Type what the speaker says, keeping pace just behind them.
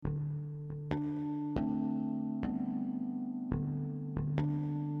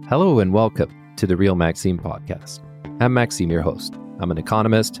Hello and welcome to the Real Maxime podcast. I'm Maxime, your host. I'm an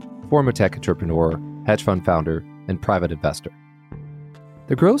economist, former tech entrepreneur, hedge fund founder, and private investor.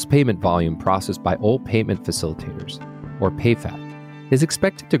 The gross payment volume processed by all payment facilitators, or PayFac, is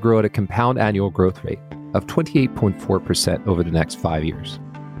expected to grow at a compound annual growth rate of 28.4% over the next 5 years.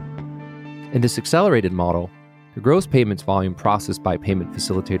 In this accelerated model, the gross payments volume processed by payment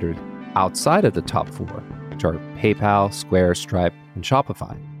facilitators outside of the top four, which are PayPal, Square, Stripe, and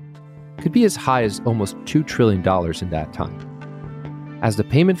Shopify, could be as high as almost $2 trillion in that time. As the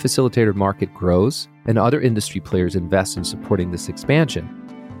payment facilitator market grows and other industry players invest in supporting this expansion,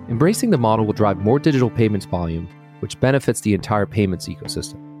 embracing the model will drive more digital payments volume, which benefits the entire payments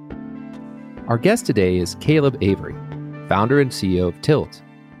ecosystem. Our guest today is Caleb Avery, founder and CEO of Tilt,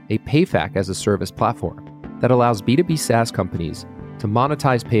 a PayFac as a service platform that allows B2B SaaS companies to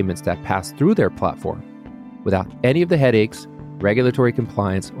monetize payments that pass through their platform without any of the headaches, regulatory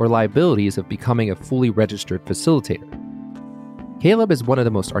compliance, or liabilities of becoming a fully registered facilitator. Caleb is one of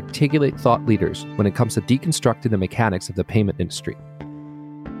the most articulate thought leaders when it comes to deconstructing the mechanics of the payment industry.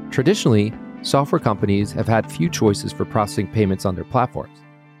 Traditionally, software companies have had few choices for processing payments on their platforms.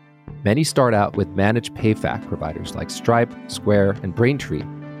 Many start out with managed PayFac providers like Stripe, Square, and Braintree,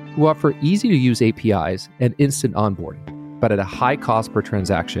 who offer easy-to-use APIs and instant onboarding, but at a high cost per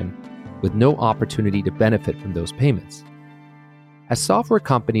transaction with no opportunity to benefit from those payments. As software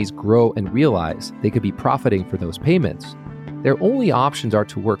companies grow and realize they could be profiting for those payments, their only options are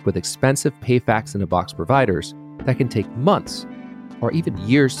to work with expensive PayFacs-in-a-box providers that can take months or even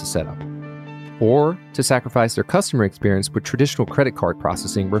years to set up, or to sacrifice their customer experience with traditional credit card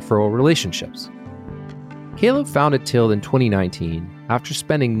processing referral relationships. Caleb founded Tilt in 2019 after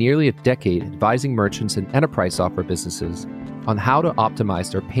spending nearly a decade advising merchants and enterprise software businesses on how to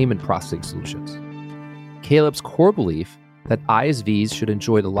optimize their payment processing solutions. Caleb's core belief that ISVs should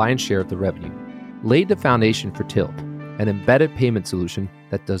enjoy the lion's share of the revenue laid the foundation for Tilt, an embedded payment solution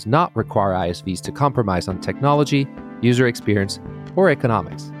that does not require ISVs to compromise on technology, user experience, or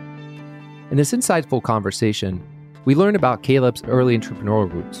economics. In this insightful conversation, we learn about Caleb's early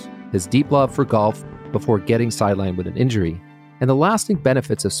entrepreneurial roots, his deep love for golf before getting sidelined with an injury, and the lasting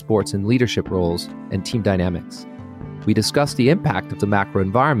benefits of sports in leadership roles and team dynamics. We discuss the impact of the macro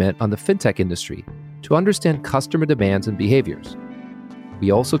environment on the fintech industry to understand customer demands and behaviors.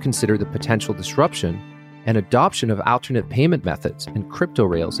 We also consider the potential disruption and adoption of alternate payment methods and crypto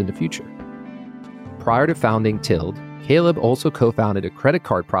rails in the future. Prior to founding Tilt, Caleb also co-founded a credit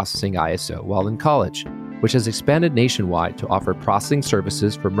card processing ISO while in college, which has expanded nationwide to offer processing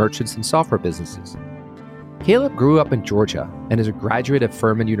services for merchants and software businesses. Caleb grew up in Georgia and is a graduate of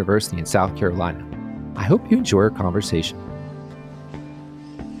Furman University in South Carolina. I hope you enjoy our conversation.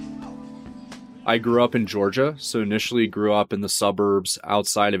 I grew up in Georgia, so initially grew up in the suburbs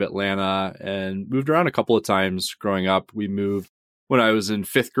outside of Atlanta and moved around a couple of times growing up. We moved when I was in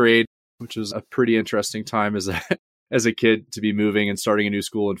fifth grade, which was a pretty interesting time as a kid to be moving and starting a new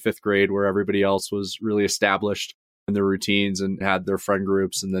school in fifth grade where everybody else was really established in their routines and had their friend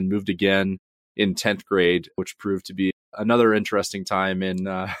groups, and then moved again in 10th grade, which proved to be another interesting time in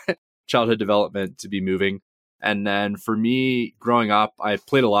childhood development to be moving. And then for me, growing up, I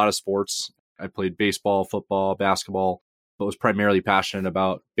played a lot of sports. I played baseball, football, basketball, but was primarily passionate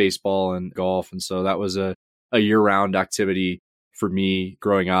about baseball and golf. And so that was a year-round activity for me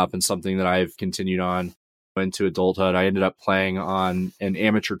growing up, and something that I've continued on into adulthood. I ended up playing on an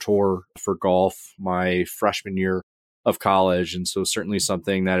amateur tour for golf my freshman year of college. And so certainly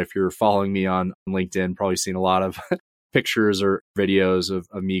something that if you're following me on LinkedIn, probably seen a lot of pictures or videos of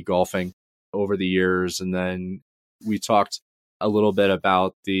me golfing over the years. And then we talked a little bit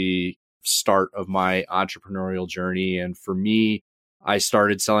about the start of my entrepreneurial journey. And for me, I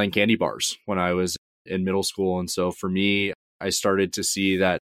started selling candy bars when I was in middle school. And so for me, I started to see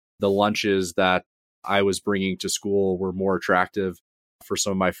that the lunches that I was bringing to school were more attractive for some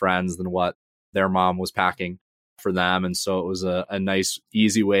of my friends than what their mom was packing for them. And so it was a nice,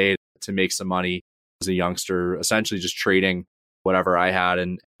 easy way to make some money as a youngster, essentially just trading whatever I had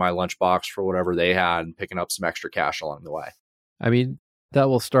in my lunchbox for whatever they had and picking up some extra cash along the way. I mean, that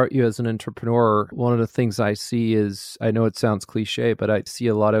will start you as an entrepreneur. One of the things I see is, I know it sounds cliche, but I see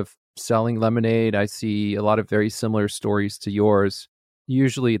a lot of selling lemonade. I see a lot of very similar stories to yours.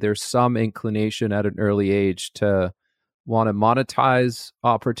 Usually there's some inclination at an early age to want to monetize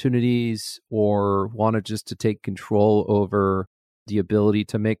opportunities or want to just to take control over the ability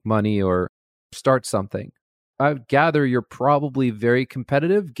to make money or start something. I gather you're probably very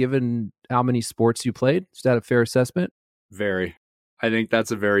competitive given how many sports you played. Is that a fair assessment? Very. I think that's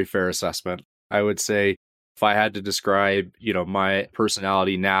a very fair assessment. I would say if I had to describe, my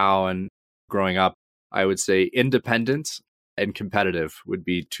personality now and growing up, I would say independent and competitive would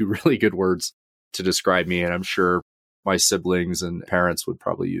be two really good words to describe me. And I'm sure my siblings and parents would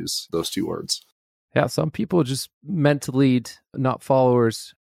probably use those two words. Yeah, some people just meant to lead, not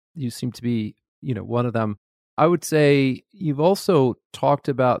followers. You seem to be, one of them. I would say you've also talked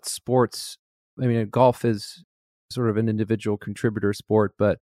about sports. I mean, golf is sort of an individual contributor sport,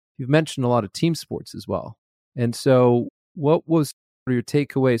 but you've mentioned a lot of team sports as well. And so what was your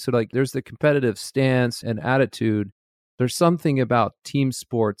takeaway? So like there's the competitive stance and attitude. There's something about team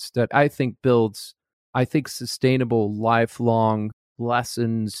sports that I think builds, sustainable, lifelong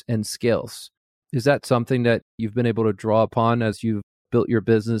lessons and skills. Is that something that you've been able to draw upon as you've built your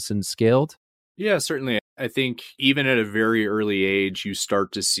business and scaled? Yeah, certainly. I think even at a very early age, you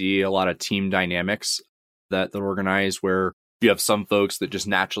start to see a lot of team dynamics that organize where you have some folks that just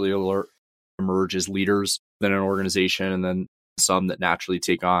naturally emerge as leaders within an organization, and then some that naturally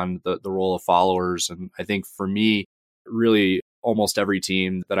take on the role of followers. And I think for me, really almost every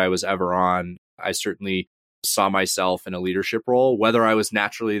team that I was ever on, I certainly saw myself in a leadership role. Whether I was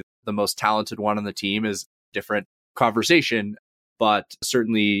naturally the most talented one on the team is a different conversation, but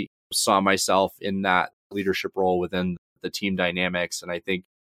certainly saw myself in that leadership role within the team dynamics. And I think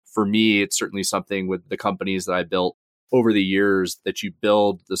for me, it's certainly something with the companies that I built over the years that you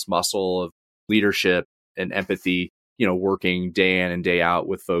build this muscle of leadership and empathy, working day in and day out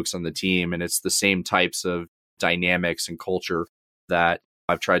with folks on the team. And it's the same types of dynamics and culture that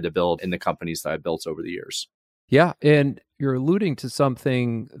I've tried to build in the companies that I've built over the years. Yeah. And you're alluding to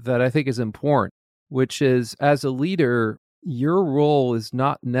something that I think is important, which is as a leader, your role is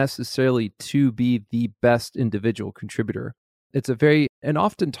not necessarily to be the best individual contributor. And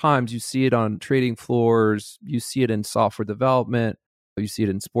oftentimes you see it on trading floors, you see it in software development, you see it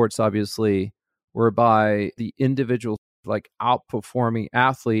in sports, obviously, whereby the individual, like outperforming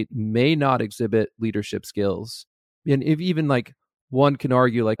athlete, may not exhibit leadership skills. And if even like one can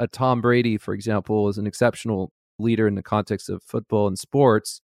argue, like a Tom Brady, for example, is an exceptional leader in the context of football and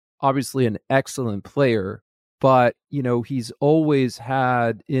sports, obviously an excellent player. But, he's always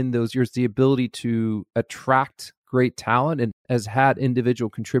had in those years the ability to attract great talent and has had individual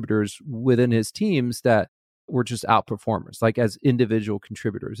contributors within his teams that were just outperformers, like as individual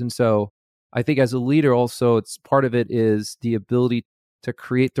contributors. And so I think as a leader also, it's part of it is the ability to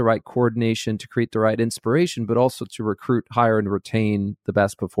create the right coordination, to create the right inspiration, but also to recruit, hire, and retain the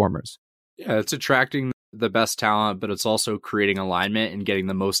best performers. Yeah, it's attracting the best talent, but it's also creating alignment and getting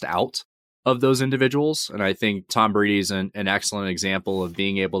the most out of those individuals. And I think Tom Brady is an excellent example of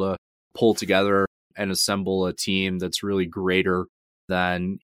being able to pull together and assemble a team that's really greater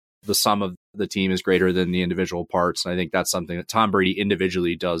than the sum of the team is greater than the individual parts. And I think that's something that Tom Brady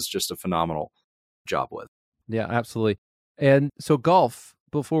individually does just a phenomenal job with. Yeah, absolutely. And so golf,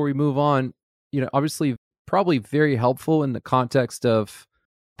 before we move on, obviously probably very helpful in the context of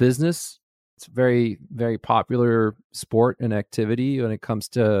business. It's a very, very popular sport and activity when it comes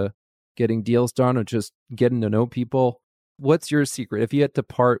to getting deals done or just getting to know people. What's your secret? If you had to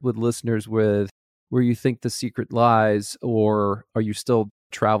part with listeners with where you think the secret lies, or are you still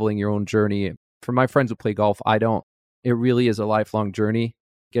traveling your own journey? For my friends who play golf, I don't. It really is a lifelong journey,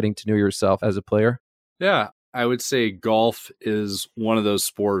 getting to know yourself as a player. Yeah, I would say golf is one of those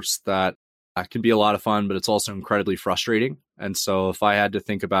sports that can be a lot of fun, but it's also incredibly frustrating. And so if I had to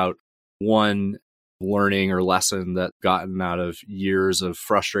think about one learning or lesson that gotten out of years of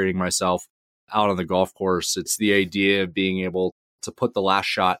frustrating myself out on the golf course, it's the idea of being able to put the last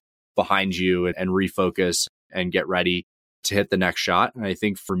shot behind you and refocus and get ready to hit the next shot. And I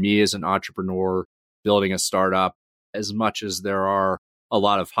think for me as an entrepreneur building a startup, as much as there are a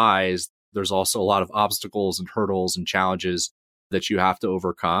lot of highs, there's also a lot of obstacles and hurdles and challenges that you have to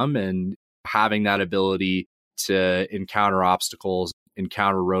overcome. And having that ability to encounter obstacles,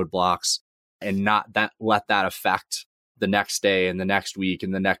 encounter roadblocks, and not let that affect the next day and the next week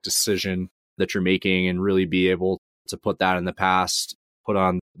and the next decision that you're making, and really be able to put that in the past, put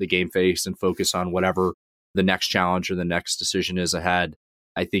on the game face and focus on whatever the next challenge or the next decision is ahead,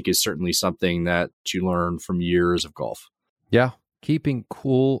 I think is certainly something that you learn from years of golf. Yeah. Keeping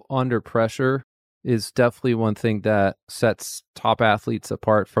cool under pressure is definitely one thing that sets top athletes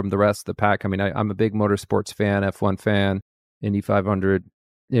apart from the rest of the pack. I mean, I'm a big motorsports fan, F1 fan, Indy 500.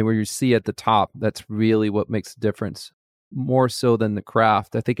 And where you see at the top, that's really what makes a difference, more so than the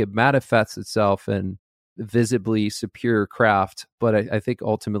craft. I think it manifests itself in visibly superior craft, but I think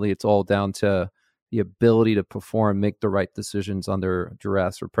ultimately it's all down to the ability to perform, make the right decisions under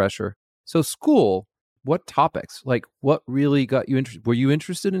duress or pressure. So school, what topics, like what really got you interested? Were you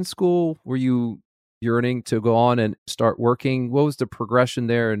interested in school? Were you yearning to go on and start working? What was the progression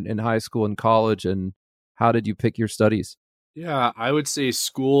there in high school and college, and how did you pick your studies? Yeah, I would say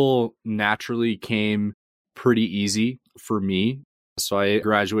school naturally came pretty easy for me. So I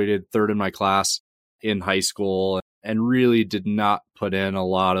graduated third in my class in high school and really did not put in a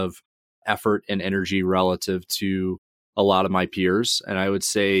lot of effort and energy relative to a lot of my peers. And I would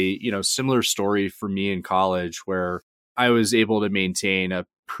say, similar story for me in college where I was able to maintain a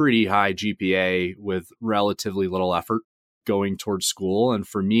pretty high GPA with relatively little effort going towards school. And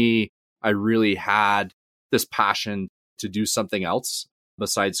for me, I really had this passion to do something else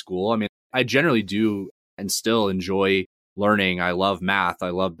besides school. I mean, I generally do and still enjoy learning. I love math. I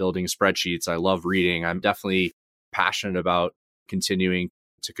love building spreadsheets. I love reading. I'm definitely passionate about continuing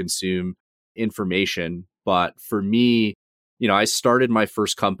to consume information. But for me, I started my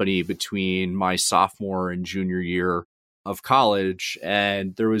first company between my sophomore and junior year of college.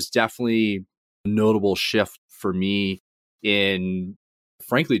 And there was definitely a notable shift for me in,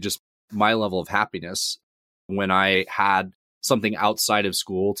 frankly, just my level of happiness when I had something outside of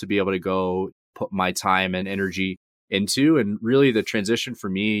school to be able to go put my time and energy into. And really the transition for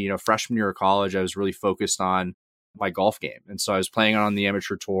me, freshman year of college, I was really focused on my golf game. And so I was playing on the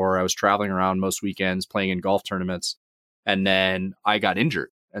amateur tour. I was traveling around most weekends playing in golf tournaments. And then I got injured.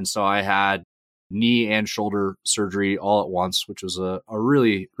 And so I had knee and shoulder surgery all at once, which was a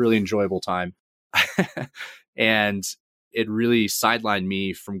really, really enjoyable time. And it really sidelined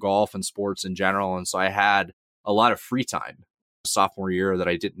me from golf and sports in general. And so I had a lot of free time sophomore year that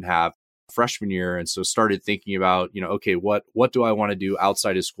I didn't have freshman year. And so started thinking about, okay, what do I want to do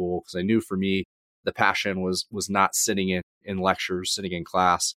outside of school? Because I knew for me, the passion was not sitting in lectures, sitting in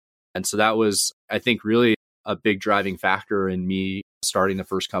class. And so that was, I think, really a big driving factor in me starting the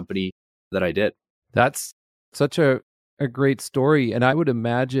first company that I did. That's such a great story. And I would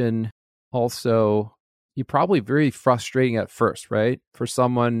imagine also you're probably very frustrating at first, right? For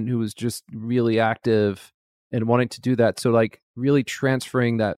someone who was just really active and wanting to do that. So like really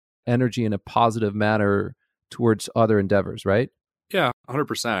transferring that energy in a positive manner towards other endeavors, right? Yeah,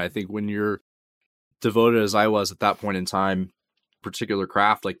 100%. I think when you're devoted as I was at that point in time, particular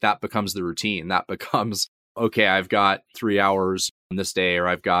craft, like that becomes the routine. That becomes, okay, I've got 3 hours on this day, or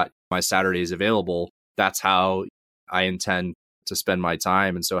I've got my Saturdays available. That's how I intend to spend my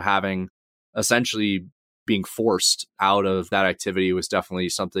time. And so having essentially being forced out of that activity was definitely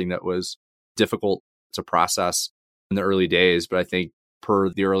something that was difficult to process in the early days. But I think per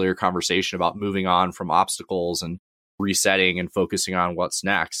the earlier conversation about moving on from obstacles and resetting and focusing on what's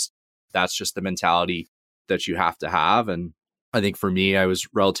next, that's just the mentality that you have to have. And I think for me, I was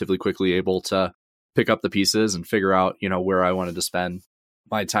relatively quickly able to pick up the pieces and figure out, where I wanted to spend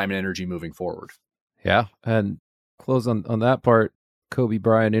my time and energy moving forward. Yeah. And close on that part, Kobe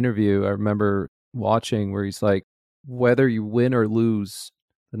Bryant interview, I remember watching where he's like, whether you win or lose,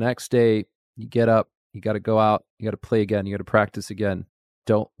 the next day you get up, you got to go out, you got to play again, you got to practice again.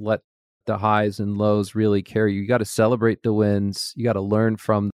 Don't let the highs and lows really carry you. You got to celebrate the wins. You got to learn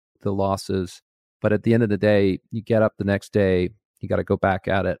from the losses. But at the end of the day, you get up the next day, you got to go back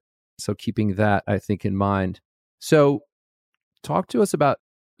at it. So keeping that, I think, in mind. So talk to us about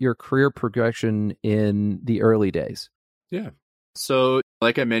your career progression in the early days. Yeah. So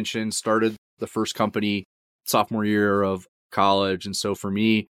like I mentioned, started the first company sophomore year of college. And so for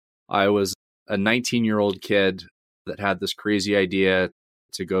me, I was a 19-year-old kid that had this crazy idea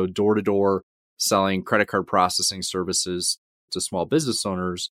to go door to door selling credit card processing services to small business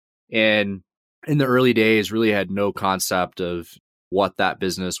owners. And in the early days, really had no concept of what that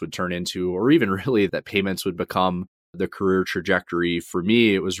business would turn into, or even really that payments would become the career trajectory. For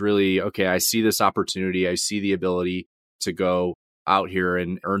me, it was really, okay, I see this opportunity. I see the ability to go out here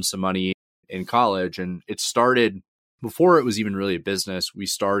and earn some money in college. And it started before it was even really a business. We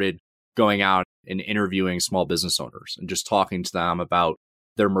started going out and interviewing small business owners and just talking to them about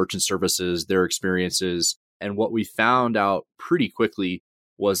their merchant services, their experiences. And what we found out pretty quickly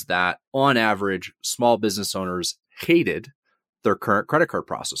was that on average, small business owners hated their current credit card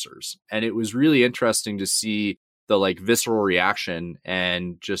processors. And it was really interesting to see the visceral reaction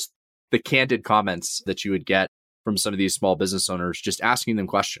and just the candid comments that you would get from some of these small business owners, just asking them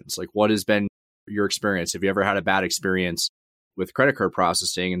questions like, what has been your experience? Have you ever had a bad experience with credit card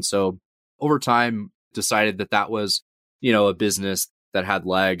processing? And so over time, decided that was, a business that had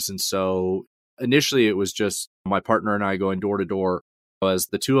legs. And so initially it was just my partner and I going door to door as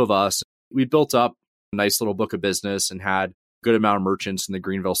the two of us. We built up a nice little book of business and had a good amount of merchants in the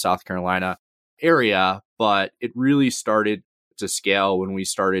Greenville, South Carolina area. But it really started to scale when we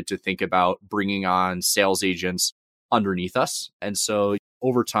started to think about bringing on sales agents underneath us. And so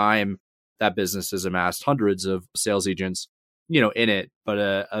over time, that business has amassed hundreds of sales agents, in it, but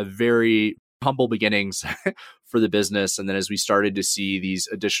a very humble beginnings for the business. And then as we started to see these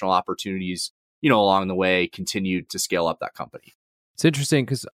additional opportunities, along the way, continued to scale up that company. It's interesting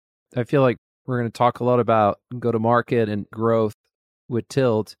because I feel like we're going to talk a lot about go to market and growth with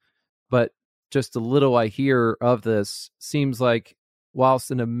Tilt, but just a little I hear of this seems like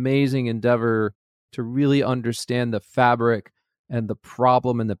whilst an amazing endeavor to really understand the fabric and the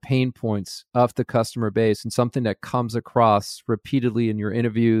problem and the pain points of the customer base, and something that comes across repeatedly in your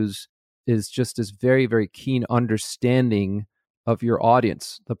interviews is just this very, very keen understanding of your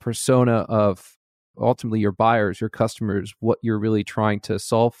audience, the persona of ultimately your buyers, your customers, what you're really trying to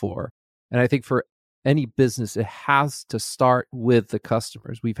solve for. And I think for any business, it has to start with the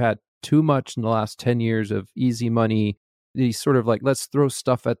customers. We've had too much in the last 10 years of easy money, these sort of like, let's throw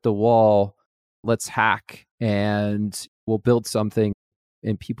stuff at the wall, let's hack, and we'll build something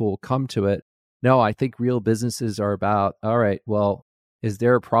and people will come to it. No, I think real businesses are about, all right, well, is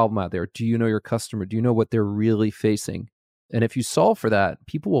there a problem out there? Do you know your customer? Do you know what they're really facing? And if you solve for that,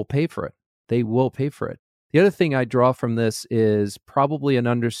 people will pay for it. They will pay for it. The other thing I draw from this is probably an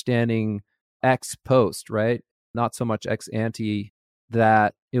understanding ex post, right? Not so much ex ante,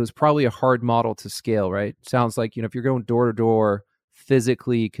 that it was probably a hard model to scale, right? Sounds like, if you're going door to door,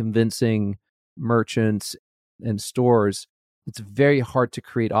 physically convincing merchants and stores, it's very hard to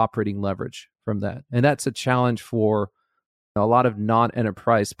create operating leverage from that. And that's a challenge for a lot of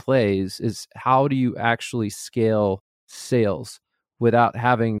non-enterprise plays, is how do you actually scale sales without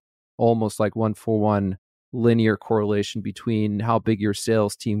having almost like 1-for-1 linear correlation between how big your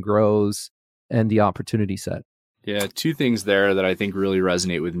sales team grows and the opportunity set? Yeah, two things there that I think really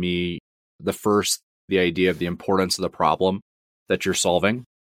resonate with me. The first, the idea of the importance of the problem that you're solving.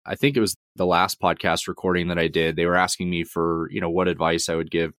 I think it was the last podcast recording that I did. They were asking me for, what advice I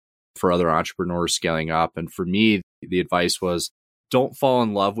would give for other entrepreneurs scaling up. And for me, the advice was, don't fall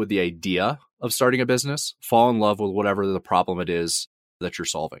in love with the idea of starting a business. Fall in love with whatever the problem it is that you're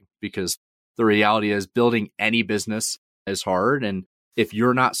solving. Because the reality is building any business is hard. And if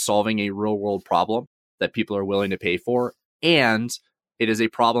you're not solving a real world problem that people are willing to pay for, and it is a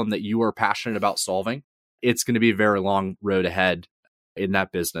problem that you are passionate about solving, it's going to be a very long road ahead in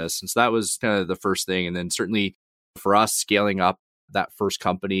that business. And so that was kind of the first thing. And then certainly for us scaling up that first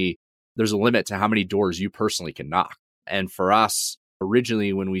company, there's a limit to how many doors you personally can knock. And for us,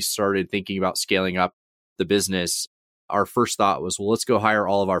 originally, when we started thinking about scaling up the business, our first thought was, well, let's go hire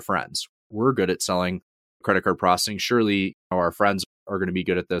all of our friends. We're good at selling credit card processing. Surely our friends are going to be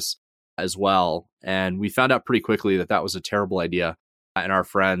good at this as well. And we found out pretty quickly that that was a terrible idea. And our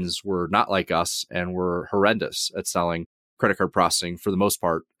friends were not like us and were horrendous at selling credit card processing for the most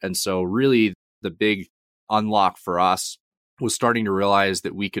part. And so really the big unlock for us was starting to realize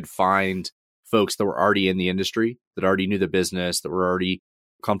that we could find folks that were already in the industry, that already knew the business, that were already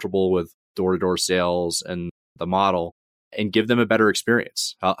comfortable with door-to-door sales and the model, and give them a better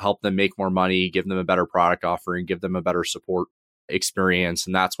experience, help them make more money, give them a better product offering, give them a better support experience.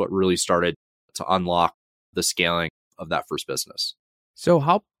 And that's what really started to unlock the scaling of that first business. So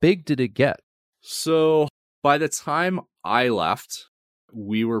how big did it get? So by the time I left,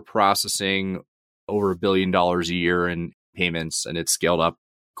 we were processing over $1 billion a year in payments, and it's scaled up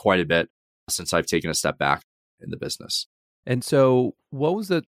quite a bit since I've taken a step back in the business. And so what was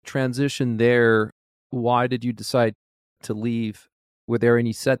the transition there? Why did you decide to leave? Were there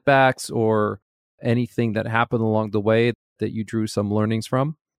any setbacks or anything that happened along the way that you drew some learnings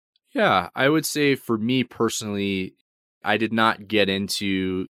from? Yeah, I would say for me personally, I did not get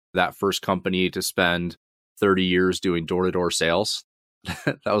into that first company to spend 30 years doing door-to-door sales.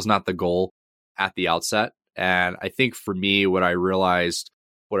 That was not the goal at the outset. And I think for me, what I realized,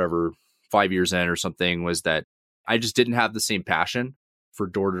 5 years in or something, was that I just didn't have the same passion for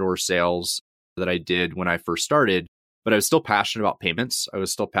door-to-door sales that I did when I first started, but I was still passionate about payments. I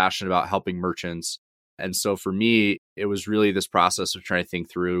was still passionate about helping merchants. And so for me, it was really this process of trying to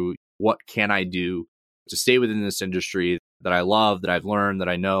think through, what can I do to stay within this industry that I love, that I've learned, that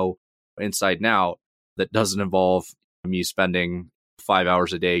I know inside and out, that doesn't involve me spending 5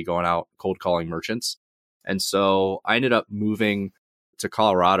 hours a day going out cold calling merchants. And so I ended up moving to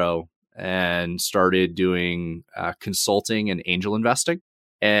Colorado and started doing consulting and angel investing.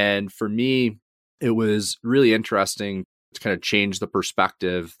 And for me, it was really interesting to kind of change the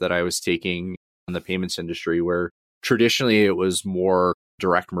perspective that I was taking in the payments industry, where traditionally it was more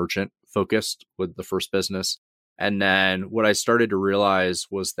direct merchant focused with the first business. And then what I started to realize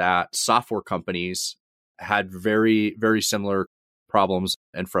was that software companies had very, very similar problems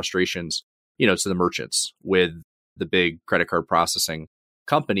and frustrations, to the merchants with the big credit card processing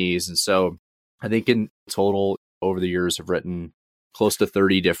companies. And so I think in total over the years, I've written close to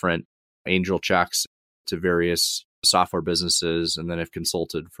 30 different angel checks to various software businesses, and then have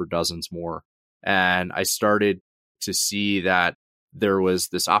consulted for dozens more. And I started to see that there was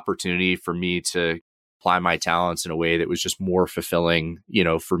this opportunity for me to apply my talents in a way that was just more fulfilling,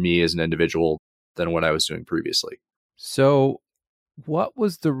 for me as an individual than what I was doing previously. So what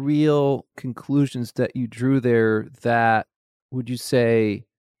was the real conclusions that you drew there that, would you say,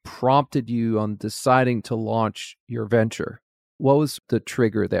 prompted you on deciding to launch your venture? What was the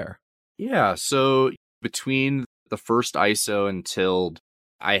trigger there? Yeah. So between the first ISO and Tilled,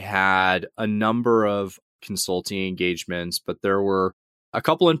 I had a number of consulting engagements, but there were a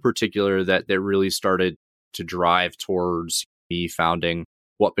couple in particular that really started to drive towards me founding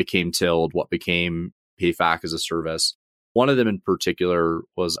what became Tilled, what became PayFac as a service. One of them in particular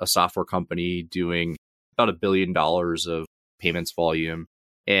was a software company doing about $1 billion of payments volume.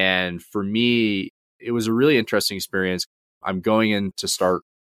 And for me, it was a really interesting experience. I'm going in to start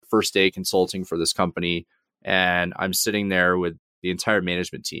first day consulting for this company, and I'm sitting there with the entire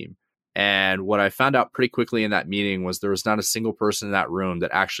management team. And what I found out pretty quickly in that meeting was there was not a single person in that room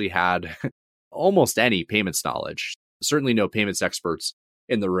that actually had almost any payments knowledge. Certainly no payments experts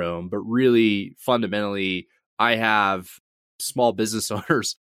in the room, but really fundamentally, I have small business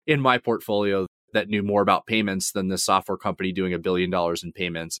owners in my portfolio that knew more about payments than this software company doing $1 billion in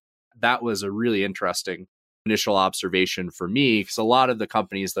payments. That was a really interesting initial observation for me, because a lot of the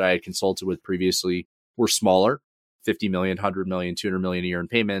companies that I had consulted with previously were smaller, 50 million, 100 million, 200 million a year in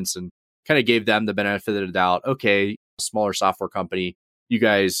payments, and kind of gave them the benefit of the doubt. Okay, smaller software company, you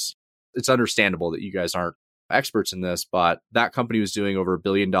guys, it's understandable that you guys aren't experts in this, but that company was doing over $1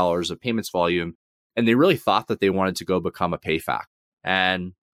 billion of payments volume, and they really thought that they wanted to go become a PayFac.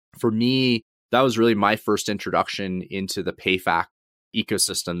 And for me, that was really my first introduction into the PayFac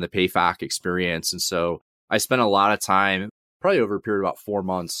ecosystem, the PayFac experience. And so I spent a lot of time, probably over a period of about 4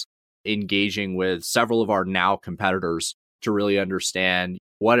 months, engaging with several of our now competitors to really understand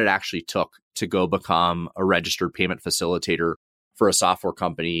what it actually took to go become a registered payment facilitator for a software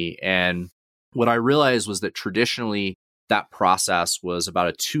company. And what I realized was that traditionally that process was about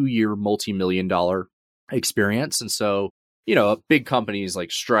a 2-year multi-million-dollar experience. And so, big companies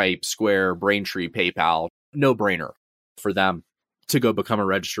like Stripe, Square, Braintree, PayPal, no brainer for them to go become a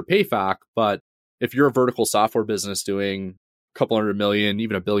registered PayFac. But if you're a vertical software business doing a couple hundred million,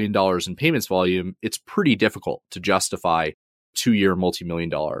 even $1 billion in payments volume, it's pretty difficult to justify 2-year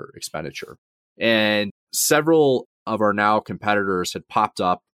multi-million-dollar expenditure. And several of our now competitors had popped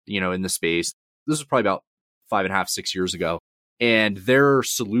up, in the space. This was probably about 5.5, 6 years ago. And their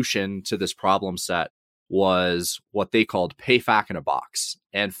solution to this problem set was what they called PayFac in a box.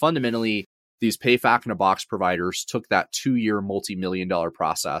 And fundamentally, these PayFac in a box providers took that 2-year multi-million-dollar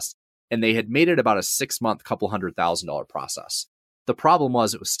process, and they had made it about a 6-month, couple $100,000 process. The problem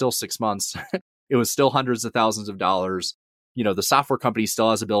was it was still 6 months. It was still hundreds of thousands of dollars. The software company still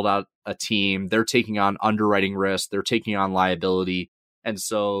has to build out a team. They're taking on underwriting risk. They're taking on liability. And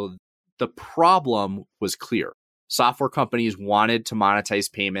so the problem was clear. Software companies wanted to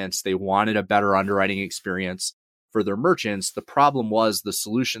monetize payments. They wanted a better underwriting experience for their merchants. The problem was the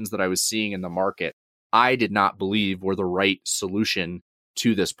solutions that I was seeing in the market, I did not believe were the right solution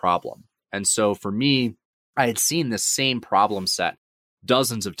to this problem. And so for me, I had seen this same problem set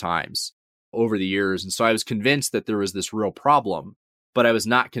dozens of times over the years. And so I was convinced that there was this real problem, but I was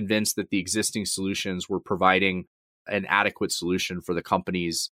not convinced that the existing solutions were providing an adequate solution for the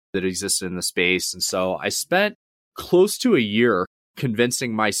companies that existed in the space. And so I spent close to a year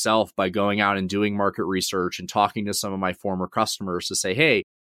convincing myself by going out and doing market research and talking to some of my former customers to say, hey,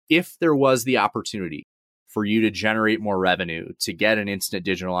 if there was the opportunity for you to generate more revenue, to get an instant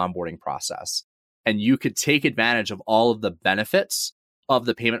digital onboarding process, and you could take advantage of all of the benefits of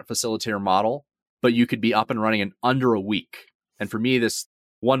the payment facilitator model, but you could be up and running in under a week. And for me, this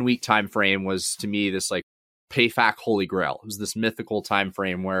 1 week time frame was, to me, this like PayFac holy grail. It was this mythical time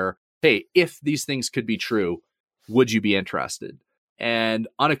frame where, hey, if these things could be true, would you be interested? And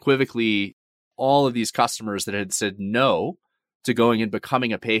unequivocally, all of these customers that had said no to going and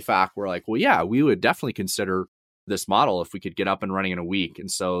becoming a PayFac were like, well, yeah, we would definitely consider this model if we could get up and running in a week.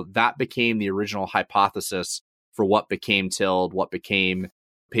 And so that became the original hypothesis for what became Tilled, what became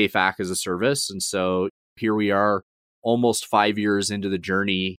PayFac as a service. And so here we are almost 5 years into the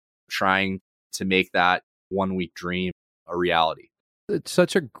journey, trying to make that 1 week dream a reality. It's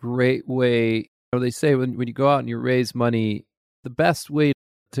such a great way. They say when you go out and you raise money, the best way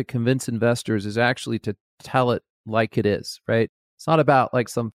to convince investors is actually to tell it like it is, right? It's not about like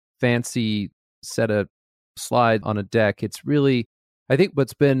some fancy set of slide on a deck. It's really I think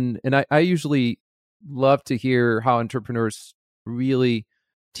what's been, and I usually love to hear how entrepreneurs really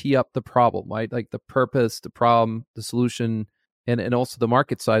tee up the problem, right? Like the purpose, the problem, the solution, and also the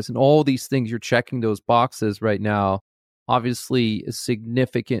market size, and all these things. You're checking those boxes right now. Obviously, a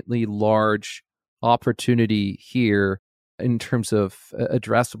significantly large opportunity here in terms of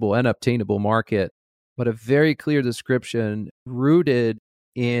addressable and obtainable market, but a very clear description rooted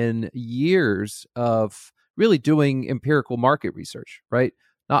in years of really doing empirical market research, right?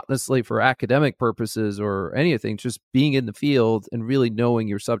 Not necessarily for academic purposes or anything, just being in the field and really knowing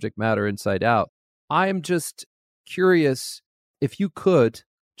your subject matter inside out. I am just curious if you could,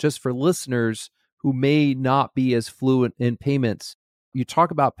 just for listeners who may not be as fluent in payments, you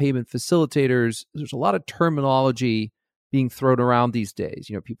talk about payment facilitators. There's a lot of terminology being thrown around these days.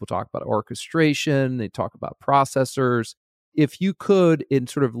 People talk about orchestration, they talk about processors. If you could, in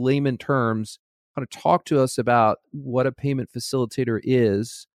sort of layman terms, kind of talk to us about what a payment facilitator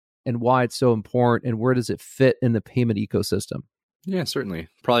is and why it's so important and where does it fit in the payment ecosystem? Yeah, certainly.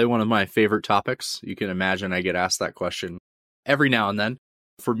 Probably one of my favorite topics. You can imagine I get asked that question every now and then.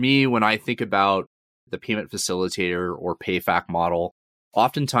 For me, when I think about the payment facilitator or PayFac model,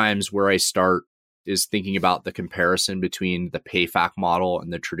 oftentimes where I start is thinking about the comparison between the PayFac model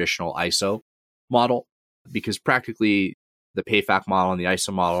and the traditional ISO model, because practically the PayFac model and the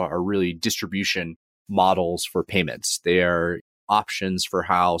ISO model are really distribution models for payments. They are options for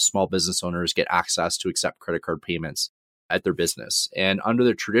how small business owners get access to accept credit card payments at their business. And under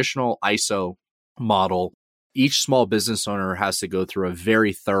the traditional ISO model, each small business owner has to go through a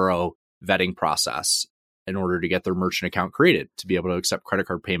very thorough vetting process in order to get their merchant account created to be able to accept credit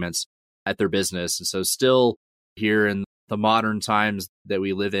card payments at their business. And so still here in the modern times that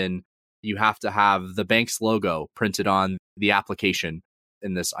we live in, you have to have the bank's logo printed on the application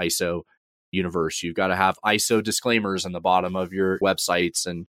in this ISO universe. You've got to have ISO disclaimers on the bottom of your websites.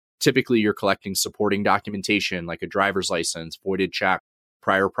 And typically you're collecting supporting documentation like a driver's license, voided check,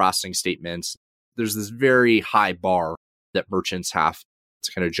 prior processing statements. There's this very high bar that merchants have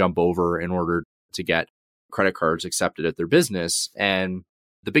to kind of jump over in order to get credit cards accepted at their business. And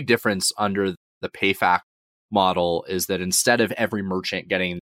the big difference under the PayFac model is that instead of every merchant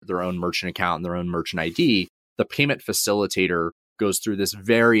getting their own merchant account and their own merchant ID, the payment facilitator goes through this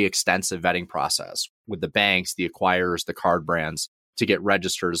very extensive vetting process with the banks, the acquirers, the card brands to get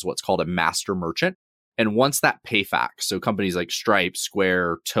registered as what's called a master merchant. And once that PayFac, so companies like Stripe,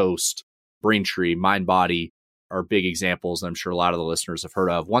 Square, Toast, Braintree, MindBody are big examples, and I'm sure a lot of the listeners have heard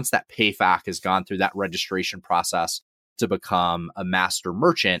of. Once that PayFac has gone through that registration process to become a master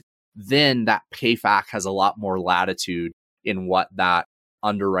merchant, then that PayFac has a lot more latitude in what that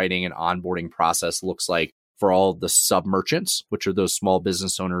underwriting and onboarding process looks like for all the sub merchants, which are those small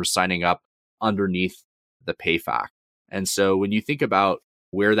business owners signing up underneath the PayFac. And so when you think about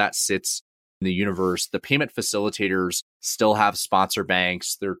where that sits in the universe, the payment facilitators still have sponsor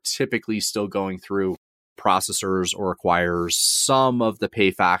banks. They're typically still going through processors or acquirers. Some of the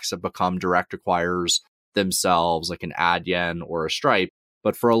PayFacs have become direct acquirers themselves, like an Adyen or a Stripe.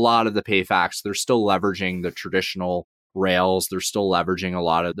 But for a lot of the PayFacs, they're still leveraging the traditional rails. They're still leveraging a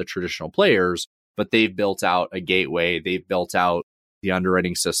lot of the traditional players, but they've built out a gateway. They've built out the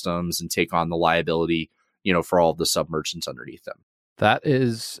underwriting systems and take on the liability, for all of the sub merchants underneath them. That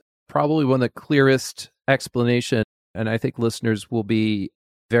is probably one of the clearest explanation, and I think listeners will be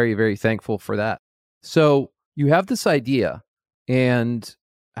very, very thankful for that. So you have this idea, and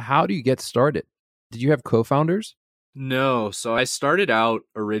how do you get started? Did you have co-founders? No. So I started out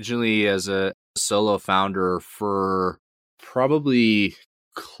originally as a solo founder for probably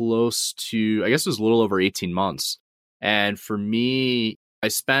close to, I guess it was a little over 18 months. And for me, I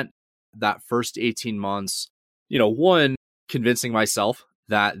spent that first 18 months, one, convincing myself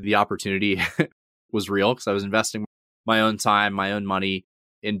that the opportunity was real because I was investing my own time, my own money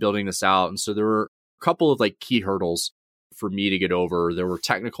in building this out. And so there were a couple of key hurdles for me to get over. There were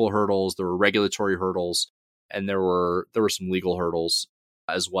technical hurdles, there were regulatory hurdles, and there were some legal hurdles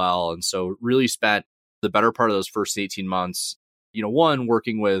as well. And so really spent the better part of those first 18 months, one,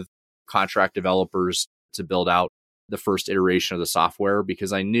 working with contract developers to build out the first iteration of the software,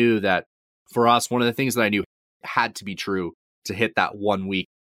 because I knew that for us, one of the things that I knew had to be true to hit that 1 week,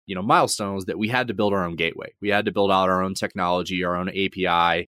 milestone was that we had to build our own gateway. We had to build out our own technology, our own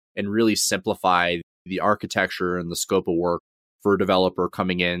API, and really simplify the architecture and the scope of work for a developer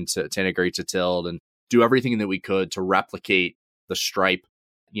coming in to integrate to Tilt and do everything that we could to replicate the Stripe,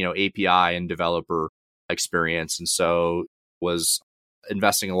 API and developer experience. And so was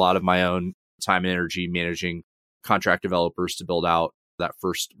investing a lot of my own time and energy managing contract developers to build out that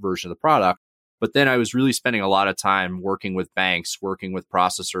first version of the product. But then I was really spending a lot of time working with banks, working with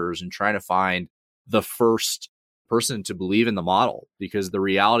processors, and trying to find the first person to believe in the model, because the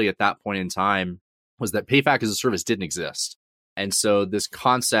reality at that point in time was that PayFac as a service didn't exist. And so this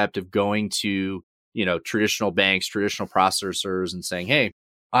concept of going to, traditional banks, traditional processors and saying, hey,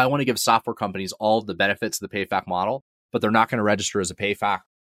 I want to give software companies all of the benefits of the PayFac model, but they're not going to register as a PayFac.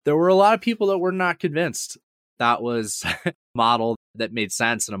 There were a lot of people that were not convinced that was a model that made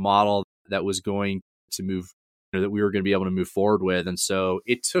sense and a model that was going to move, that we were going to be able to move forward with. And so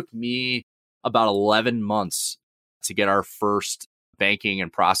it took me about 11 months to get our first banking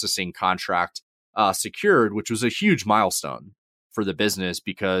and processing contract secured, which was a huge milestone for the business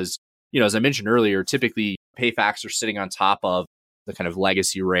because, as I mentioned earlier, typically PayFacs are sitting on top of the kind of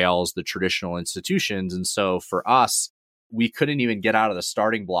legacy rails, the traditional institutions. And so for us, we couldn't even get out of the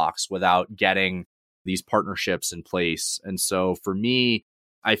starting blocks without getting these partnerships in place. And so for me,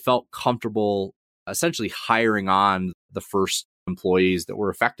 I felt comfortable essentially hiring on the first employees that were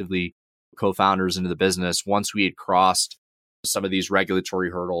effectively co-founders into the business. Once we had crossed some of these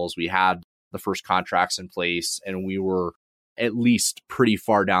regulatory hurdles, we had the first contracts in place, and we were at least pretty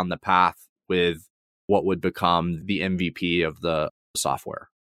far down the path with what would become the MVP of the software.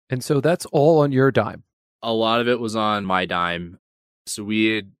 And so that's all on your dime. A lot of it was on my dime. So we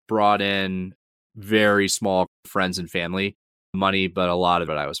had brought in very small friends and family money, but a lot of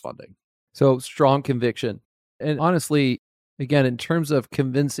it I was funding. So strong conviction. And honestly, again, in terms of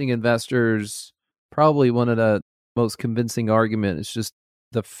convincing investors, probably one of the most convincing argument is just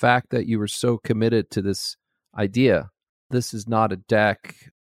the fact that you were so committed to this idea. This is not a deck,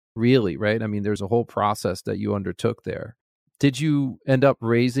 really, right? I mean, there's a whole process that you undertook there. Did you end up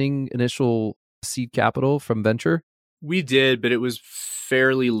raising initial seed capital from venture? We did, but it was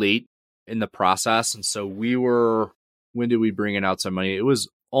fairly late in the process. And so when did we bring in outside money? It was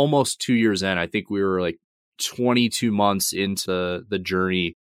almost 2 years in. I think we were like 22 months into the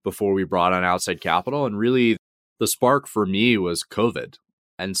journey before we brought on outside capital. And really the spark for me was COVID.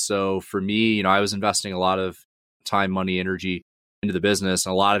 And so for me, I was investing a lot of time, money, energy into the business.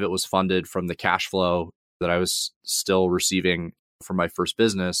 And a lot of it was funded from the cash flow that I was still receiving from my first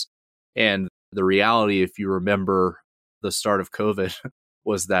business. And the reality, if you remember the start of COVID,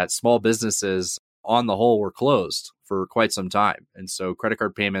 was that small businesses on the whole were closed for quite some time. And so credit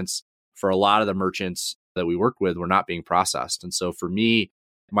card payments for a lot of the merchants that we worked with were not being processed. And so for me,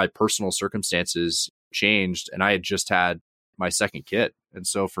 my personal circumstances changed, and I had just had my second kid. And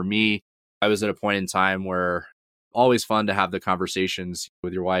so for me, I was at a point in time where always fun to have the conversations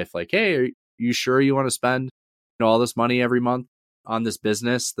with your wife, like, hey, are you sure you want to spend all this money every month on this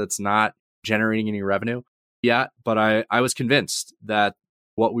business that's not generating any revenue yet? But I was convinced that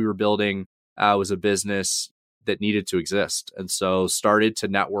what we were building was a business that needed to exist. And so started to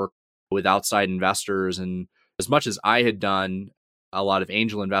network with outside investors. And as much as I had done a lot of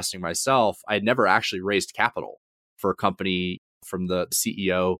angel investing myself, I had never actually raised capital for a company from the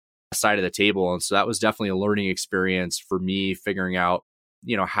CEO side of the table. And so that was definitely a learning experience for me, figuring out,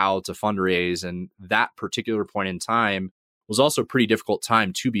 how to fundraise. And that particular point in time was also a pretty difficult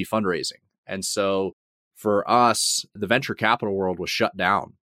time to be fundraising. And so for us, the venture capital world was shut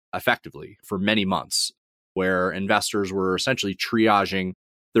down effectively for many months, where investors were essentially triaging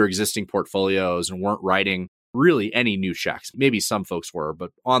their existing portfolios and weren't writing really any new checks. Maybe some folks were,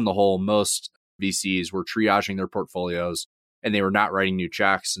 but on the whole, most VCs were triaging their portfolios and they were not writing new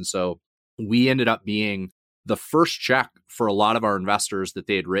checks. And so we ended up being the first check for a lot of our investors that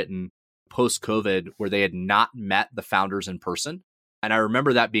they had written post-COVID, where they had not met the founders in person. And I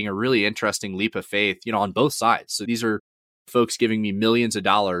remember that being a really interesting leap of faith, on both sides. So these are folks giving me millions of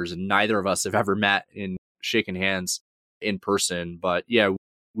dollars, and neither of us have ever met and shaken hands in person. But yeah,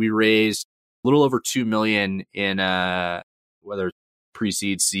 we raised a little over 2 million in whether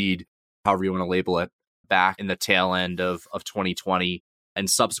pre-seed, seed, however you want to label it, back in the tail end of 2020, and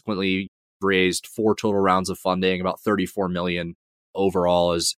subsequently raised 4 total rounds of funding, about 34 million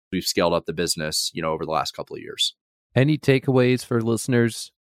overall as we've scaled up the business, over the last couple of years. Any takeaways for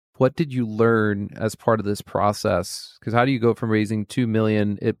listeners? What did you learn as part of this process? Because how do you go from raising 2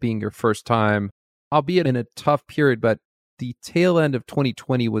 million, it being your first time, albeit in a tough period, but the tail end of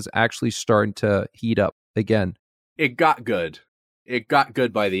 2020 was actually starting to heat up again? It got good. It got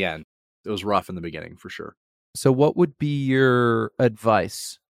good by the end. It was rough in the beginning, for sure. So what would be your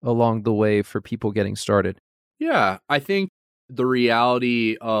advice along the way for people getting started? Yeah, I think the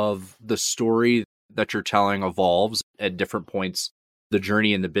reality of the story that you're telling evolves at different points, the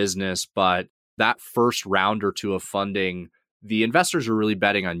journey in the business. But that first round or two of funding, the investors are really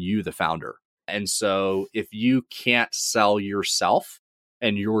betting on you, the founder. And so if you can't sell yourself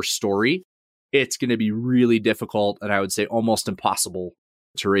and your story, it's going to be really difficult, and I would say almost impossible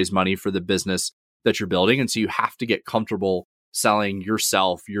to raise money for the business that you're building. And so you have to get comfortable selling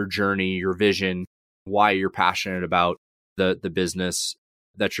yourself, your journey, your vision, why you're passionate about the business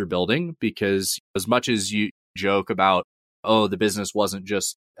that you're building. Because as much as you joke about, oh, the business wasn't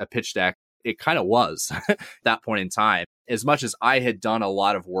just a pitch deck, it kind of was at that point in time. As much as I had done a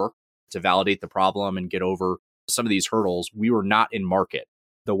lot of work to validate the problem and get over some of these hurdles, we were not in market.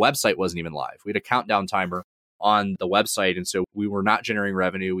 The website wasn't even live. We had a countdown timer on the website. And so we were not generating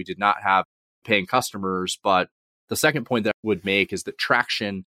revenue. We did not have paying customers. But the second point that I would make is that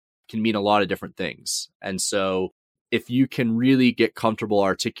traction can mean a lot of different things. And so if you can really get comfortable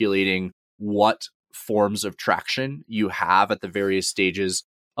articulating what forms of traction you have at the various stages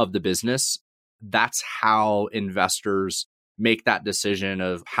of the business, that's how investors make that decision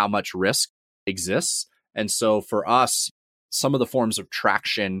of how much risk exists. And so for us, some of the forms of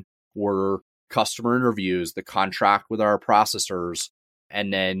traction were customer interviews, the contract with our processors.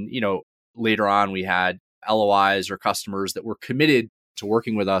 And then, later on, we had LOIs or customers that were committed to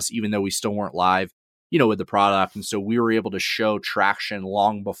working with us, even though we still weren't live, with the product. And so we were able to show traction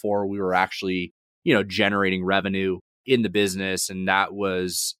long before we were actually, generating revenue in the business. And that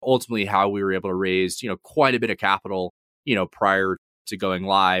was ultimately how we were able to raise, quite a bit of capital, prior to going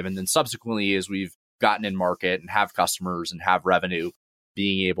live. And then subsequently, as we've gotten in market and have customers and have revenue,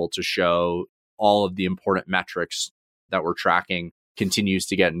 being able to show all of the important metrics that we're tracking continues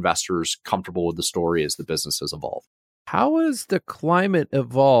to get investors comfortable with the story as the business has evolved. How has the climate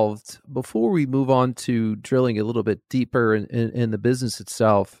evolved? Before we move on to drilling a little bit deeper in the business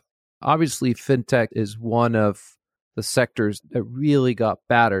itself, obviously fintech is one of the sectors that really got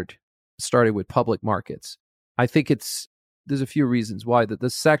battered, starting with public markets. I think there's a few reasons why the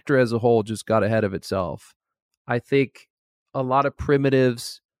sector as a whole just got ahead of itself. I think a lot of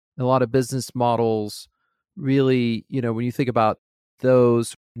primitives, a lot of business models really, when you think about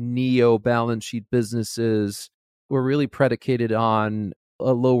those neo balance sheet businesses, were really predicated on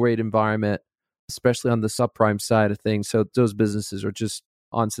a low rate environment, especially on the subprime side of things. So those businesses are just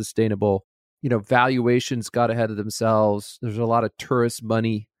unsustainable. Valuations got ahead of themselves. There's a lot of tourist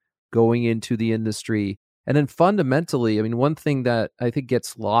money going into the industry. And then fundamentally, one thing that I think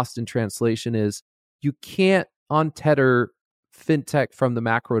gets lost in translation is you can't untether fintech from the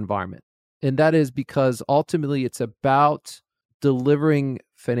macro environment. And that is because ultimately it's about delivering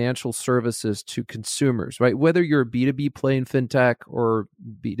financial services to consumers, right? Whether you're a B2B play in fintech or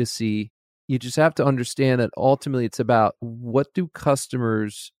B2C, you just have to understand that ultimately it's about what do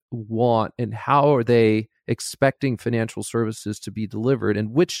customers want and how are they expecting financial services to be delivered,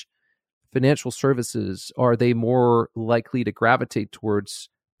 and which financial services are they more likely to gravitate towards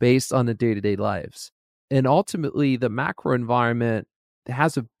based on the day-to-day lives. And ultimately, the macro environment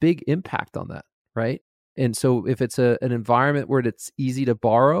has a big impact on that, right? And so if it's an environment where it's easy to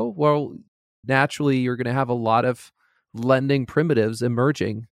borrow, well, naturally, you're going to have a lot of lending primitives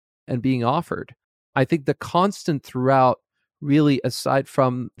emerging and being offered. I think the constant throughout, really, aside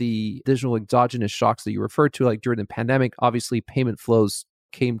from the additional exogenous shocks that you referred to, like during the pandemic, obviously payment flows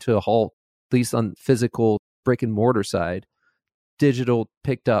came to a halt, at least on physical brick and mortar side. Digital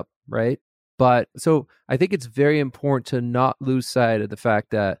picked up, right? But so I think it's very important to not lose sight of the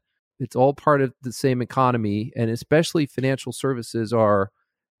fact that it's all part of the same economy, and especially financial services are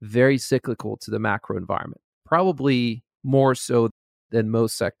very cyclical to the macro environment, probably more so than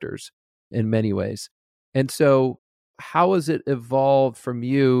most sectors in many ways. And so how has it evolved from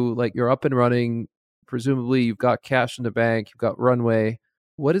you? Like, you're up and running, presumably you've got cash in the bank, you've got runway.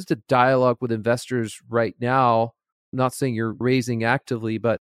 What is the dialogue with investors right now? I'm not saying you're raising actively,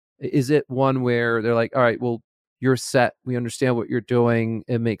 but is it one where they're like, all right, well, you're set. We understand what you're doing.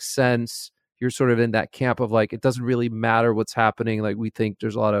 It makes sense. You're sort of in that camp of like, it doesn't really matter what's happening. Like, we think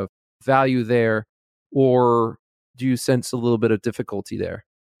there's a lot of value there. Or do you sense a little bit of difficulty there?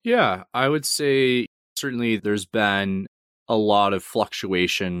 Yeah, I would say certainly there's been a lot of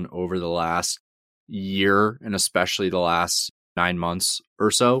fluctuation over the last year, and especially the last 9 months or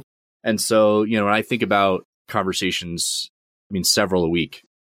so. And so, when I think about conversations, several a week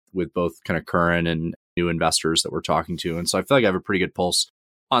with both kind of current and new investors that we're talking to. And so I feel like I have a pretty good pulse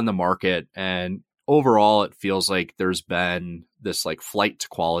on the market. And overall, it feels like there's been this like flight to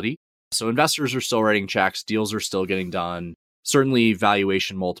quality. So investors are still writing checks, deals are still getting done. Certainly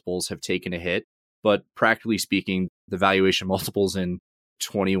valuation multiples have taken a hit, but practically speaking, the valuation multiples in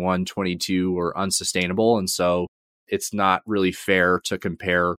 21, 22 were unsustainable. And so it's not really fair to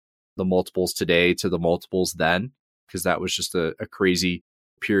compare the multiples today to the multiples then, because that was just a crazy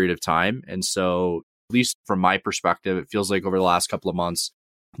period of time. And so, at least from my perspective, it feels like over the last couple of months,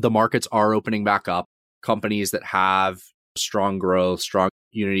 the markets are opening back up. Companies that have strong growth, strong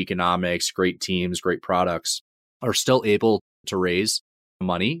unit economics, great teams, great products are still able to raise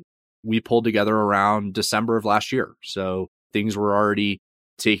money. We pulled together around December of last year. So things were already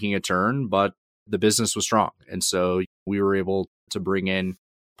taking a turn, but the business was strong. And so we were able to bring in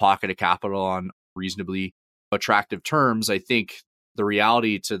pocket of capital on reasonably attractive terms. I think the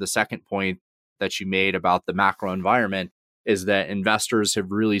reality to the second point that you made about the macro environment is that investors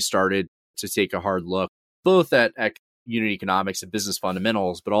have really started to take a hard look, both at unit economics and business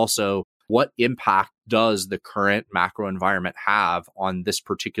fundamentals, but also what impact does the current macro environment have on this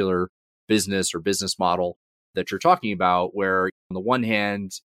particular business or business model that you're talking about, where on the one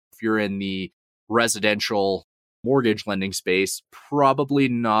hand, if you're in the residential mortgage lending space, probably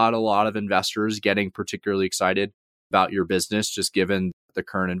not a lot of investors getting particularly excited about your business, just given the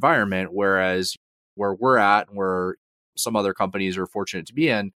current environment. Whereas where we're at and where some other companies are fortunate to be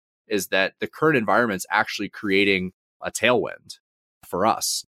in is that the current environment's actually creating a tailwind for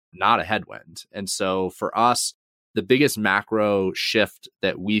us, not a headwind. And so for us, the biggest macro shift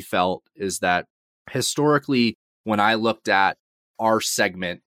that we felt is that historically, when I looked at our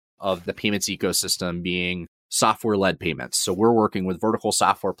segment of the payments ecosystem being software-led payments, so we're working with vertical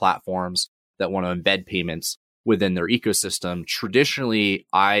software platforms that want to embed payments within their ecosystem. Traditionally,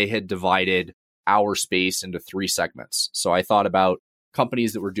 I had divided our space into three segments. So I thought about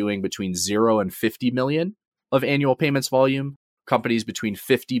companies that were doing between 0 and 50 million of annual payments volume, companies between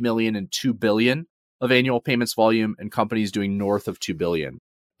 50 million and 2 billion of annual payments volume, and companies doing north of 2 billion.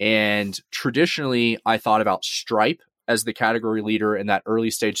 And traditionally, I thought about Stripe as the category leader in that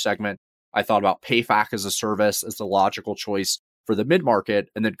early stage segment. I thought about PayFac as a service as the logical choice for the mid-market.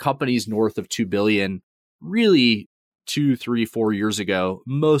 And then companies north of 2 billion, really 2, 3, 4 years ago,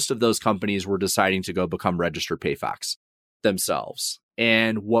 most of those companies were deciding to go become registered PayFacs themselves.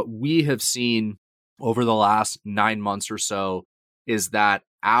 And what we have seen over the last 9 months or so is that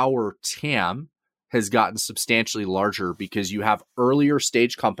our TAM has gotten substantially larger because you have earlier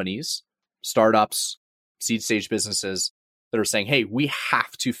stage companies, startups, seed stage businesses that are saying, hey, we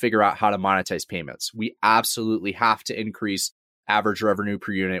have to figure out how to monetize payments. We absolutely have to increase average revenue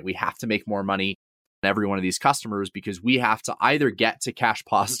per unit. We have to make more money on every one of these customers because we have to either get to cash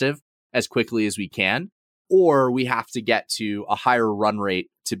positive as quickly as we can, or we have to get to a higher run rate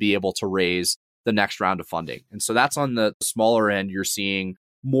to be able to raise the next round of funding. And so that's on the smaller end. You're seeing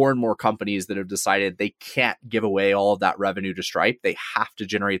more and more companies that have decided they can't give away all of that revenue to Stripe. They have to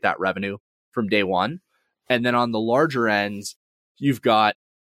generate that revenue from day one. And then on the larger end, you've got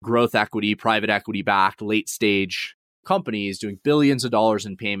growth equity, private equity backed, late stage companies doing billions of dollars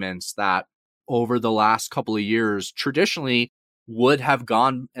in payments that over the last couple of years traditionally would have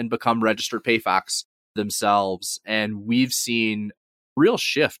gone and become registered PayFacs themselves. And we've seen real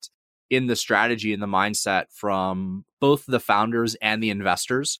shift in the strategy and the mindset from both the founders and the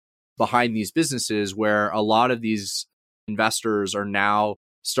investors behind these businesses, where a lot of these investors are now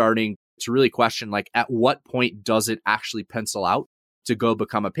starting to really question, like, at what point does it actually pencil out to go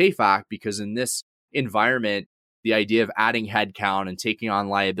become a PayFac? Because in this environment, the idea of adding headcount and taking on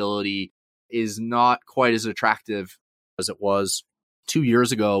liability is not quite as attractive as it was 2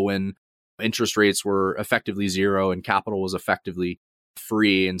 years ago when interest rates were effectively zero and capital was effectively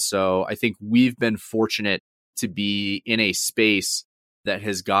free. And so I think we've been fortunate to be in a space that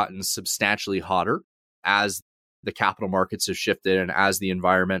has gotten substantially hotter as the capital markets have shifted and as the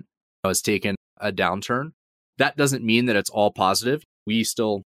environment has taken a downturn. That doesn't mean that it's all positive. We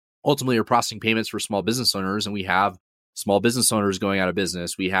still ultimately are processing payments for small business owners, and we have small business owners going out of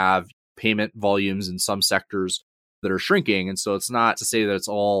business. We have payment volumes in some sectors that are shrinking. And so it's not to say that it's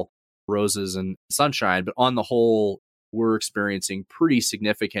all roses and sunshine, but on the whole, we're experiencing pretty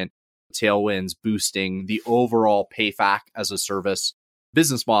significant tailwinds boosting the overall PayFac as a service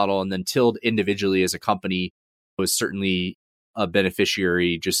business model. And then Tild individually as a company was certainly a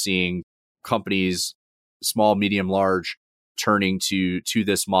beneficiary, just seeing companies, small, medium, large, turning to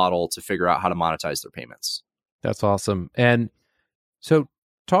this model to figure out how to monetize their payments. That's awesome. And so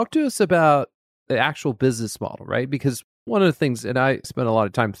talk to us about the actual business model, right? Because one of the things, and I spent a lot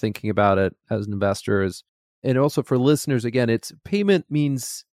of time thinking about it as an investor, is, and also for listeners, again, it's payment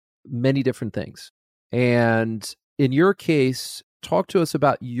means many different things. And in your case, talk to us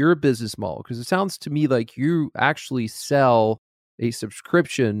about your business model, because it sounds to me like you actually sell a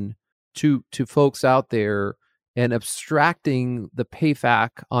subscription to folks out there and abstracting the PayFac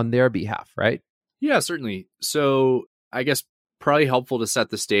on their behalf, right? Yeah, certainly. So I guess probably helpful to set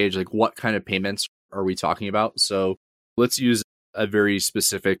the stage, like what kind of payments are we talking about? So let's use a very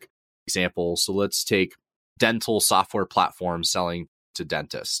specific example. So let's take dental software platforms selling to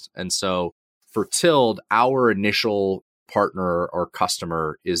dentists. And so for Tild, our initial partner or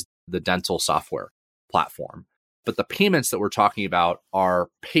customer is the dental software platform. But the payments that we're talking about are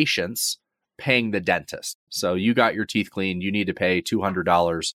patients paying the dentist. So you got your teeth cleaned, you need to pay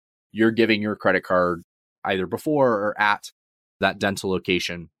 $200. You're giving your credit card either before or at that dental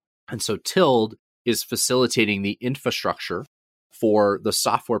location. And so Tild is facilitating the infrastructure for the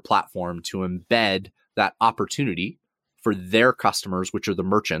software platform to embed that opportunity for their customers, which are the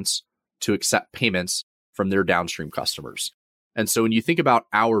merchants, to accept payments from their downstream customers. And so when you think about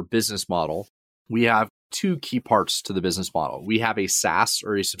our business model, we have two key parts to the business model. We have a SaaS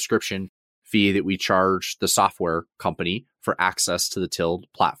or a subscription fee that we charge the software company for access to the Tild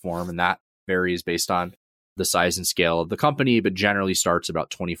platform. And that varies based on the size and scale of the company, but generally starts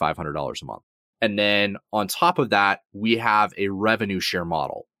about $2,500 a month. And then on top of that, we have a revenue share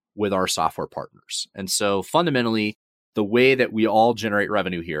model with our software partners. And so fundamentally, the way that we all generate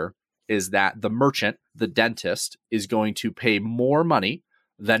revenue here is that the merchant, the dentist, is going to pay more money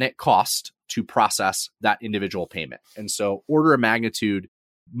than it costs to process that individual payment. And so order of magnitude,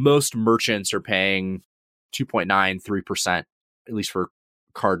 most merchants are paying 2.9, 3%, at least for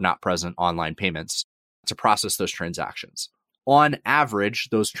card not present online payments, to process those transactions. On average,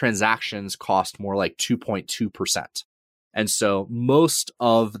 those transactions cost more like 2.2%. And so most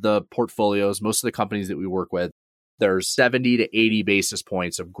of the portfolios, most of the companies that we work with, there's 70 to 80 basis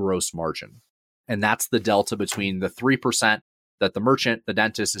points of gross margin. And that's the delta between the 3% that the merchant, the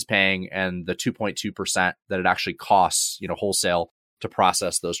dentist is paying and the 2.2% that it actually costs, wholesale to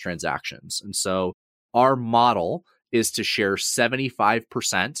process those transactions. And so our model is to share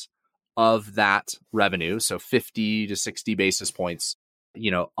 75% of that revenue. So 50 to 60 basis points,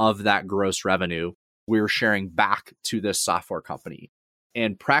 of that gross revenue, we're sharing back to this software company.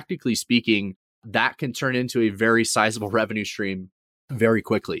 And practically speaking, that can turn into a very sizable revenue stream very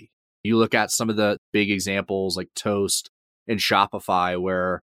quickly. You look at some of the big examples like Toast and Shopify,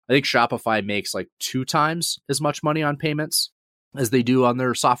 where I think Shopify makes like 2 times as much money on payments as they do on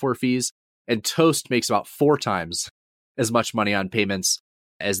their software fees. And Toast makes about 4 times as much money on payments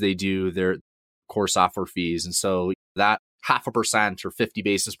as they do their core software fees. And so that 0.5% or 50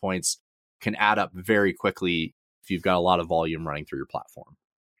 basis points can add up very quickly if you've got a lot of volume running through your platform.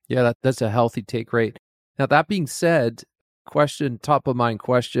 Yeah, that's a healthy take rate. Now, that being said, top of mind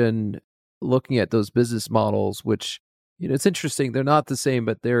question, looking at those business models, which, it's interesting. They're not the same,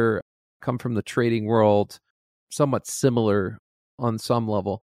 but they're come from the trading world, somewhat similar on some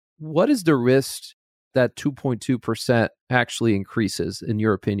level. What is the risk that 2.2% actually increases, in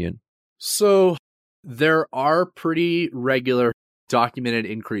your opinion? So there are pretty regular documented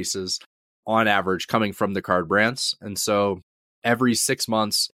increases on average coming from the card brands. And so every 6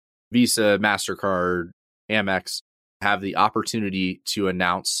 months, Visa, MasterCard, Amex have the opportunity to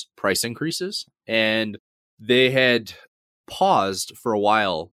announce price increases. And they had paused for a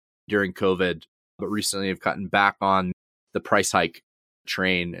while during COVID, but recently have gotten back on the price hike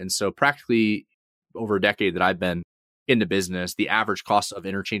train. And so practically over a decade that I've been in the business, the average cost of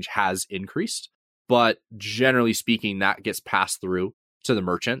interchange has increased. But generally speaking, that gets passed through to the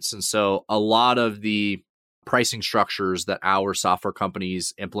merchants. And so a lot of the pricing structures that our software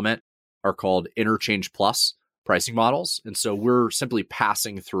companies implement are called interchange plus pricing models. And so we're simply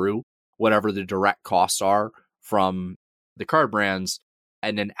passing through whatever the direct costs are from the card brands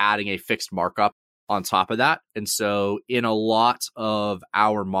and then adding a fixed markup on top of that. And so in a lot of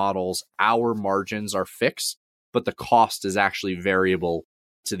our models, our margins are fixed, but the cost is actually variable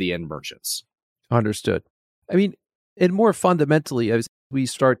to the end merchants. Understood. I mean, and more fundamentally, as we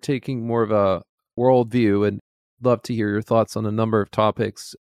start taking more of a worldview, and love to hear your thoughts on a number of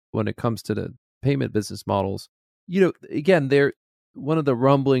topics when it comes to the payment business models. Again, one of the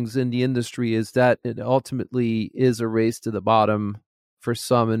rumblings in the industry is that it ultimately is a race to the bottom for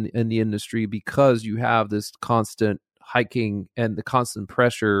some in the industry, because you have this constant hiking and the constant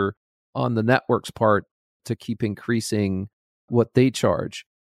pressure on the network's part to keep increasing what they charge.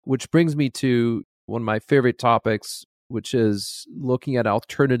 Which brings me to one of my favorite topics, which is looking at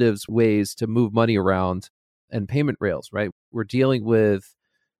alternatives, ways to move money around and payment rails, right? We're dealing with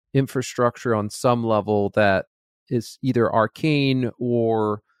infrastructure on some level that is either arcane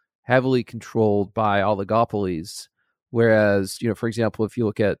or heavily controlled by oligopolies. Whereas, for example, if you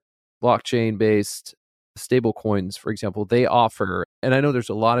look at blockchain-based stablecoins, for example, they offer, and I know there's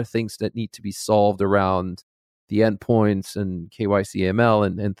a lot of things that need to be solved around the endpoints and KYC AML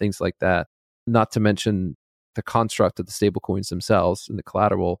and things like that, not to mention the construct of the stablecoins themselves and the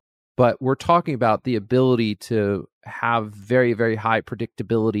collateral. But we're talking about the ability to have very, very high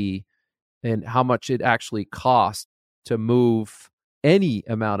predictability and how much it actually costs to move any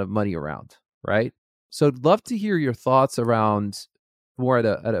amount of money around, right? So I'd love to hear your thoughts around more at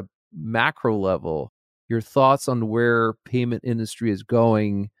a macro level, your thoughts on where payment industry is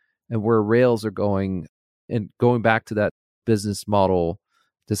going and where rails are going, and going back to that business model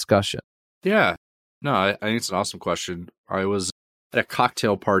discussion. Yeah. No, I think it's an awesome question. I was at a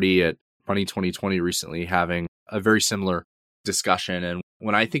cocktail party at Money 2020 recently having a very similar discussion. And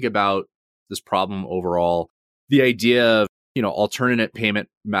when I think about this problem overall, the idea of, alternate payment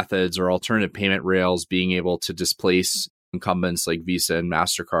methods or alternative payment rails being able to displace incumbents like Visa and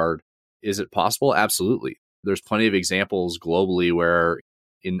MasterCard, is it possible? Absolutely. There's plenty of examples globally where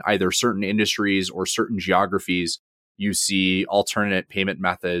in either certain industries or certain geographies, you see alternate payment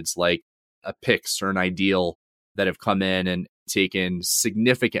methods like a Pix or an Ideal that have come in and taken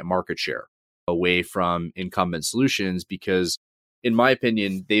significant market share away from incumbent solutions because, in my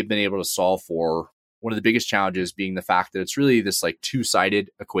opinion, they've been able to solve for one of the biggest challenges being the fact that it's really this like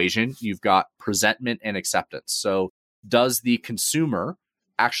two-sided equation. You've got presentment and acceptance. So does the consumer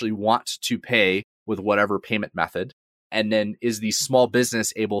actually want to pay with whatever payment method? And then is the small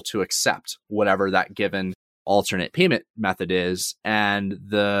business able to accept whatever that given alternate payment method is? And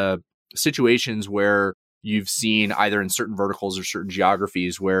the situations where you've seen either in certain verticals or certain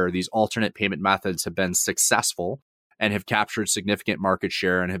geographies where these alternate payment methods have been successful and have captured significant market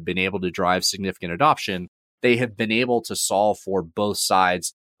share and have been able to drive significant adoption, they have been able to solve for both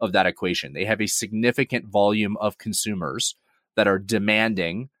sides of that equation. They have a significant volume of consumers that are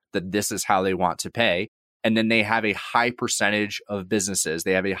demanding that this is how they want to pay. And then they have a high percentage of businesses.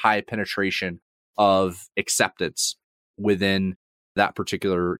 They have a high penetration of acceptance within that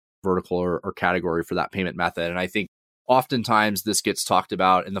particular vertical or category for that payment method. And I think oftentimes this gets talked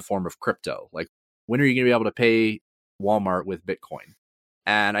about in the form of crypto. Like, when are you going to be able to pay Walmart with Bitcoin?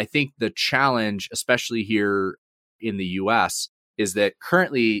 And I think the challenge, especially here in the US, is that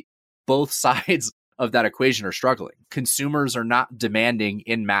currently both sides of that equation are struggling. Consumers are not demanding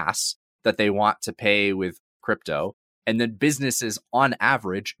in mass that they want to pay with crypto. And then businesses on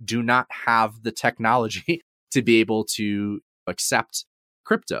average do not have the technology to be able to accept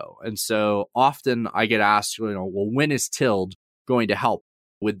crypto. And so often I get asked, well, when is Tild going to help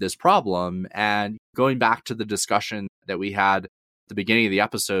with this problem? And going back to the discussion that we had at the beginning of the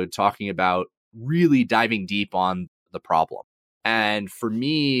episode, talking about really diving deep on the problem. And for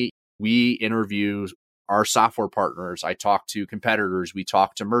me, we interview our software partners. I talk to competitors. We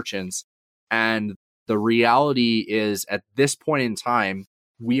talk to merchants. And the reality is, at this point in time,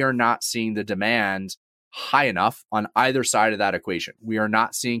 we are not seeing the demand high enough on either side of that equation. We are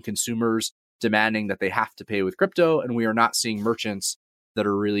not seeing consumers demanding that they have to pay with crypto, and we are not seeing merchants that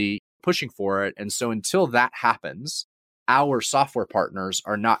are really pushing for it. And so until that happens, our software partners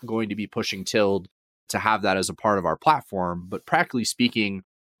are not going to be pushing Tild to have that as a part of our platform. But practically speaking,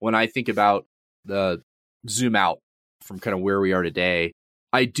 when I think about the zoom out from kind of where we are today,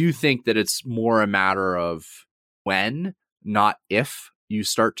 I do think that it's more a matter of when, not if, you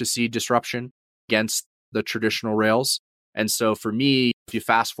start to see disruption against the traditional rails. And so for me, if you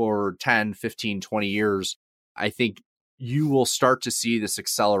fast forward 10, 15, 20 years, I think you will start to see this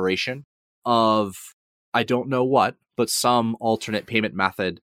acceleration of, I don't know what, but some alternate payment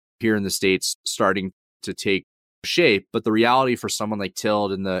method here in the States starting to take shape. But the reality for someone like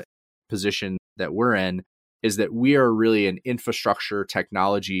Tild in the position that we're in is that we are really an infrastructure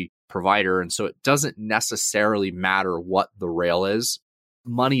technology provider. And so it doesn't necessarily matter what the rail is.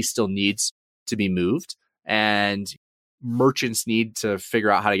 Money still needs to be moved, and merchants need to figure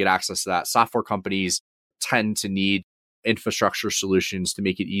out how to get access to that. Software companies tend to need infrastructure solutions to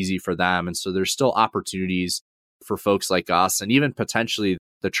make it easy for them. And so there's still opportunities for folks like us and even potentially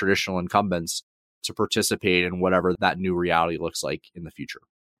the traditional incumbents to participate in whatever that new reality looks like in the future.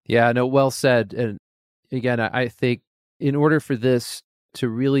 Yeah, no, well said. And again, I think in order for this to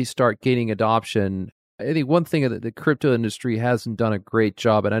really start gaining adoption, I think one thing that the crypto industry hasn't done a great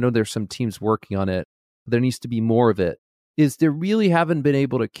job, and I know there's some teams working on it, but there needs to be more of it, is they really haven't been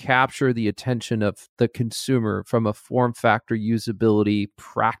able to capture the attention of the consumer from a form factor, usability,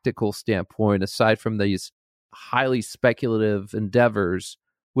 practical standpoint, aside from these highly speculative endeavors,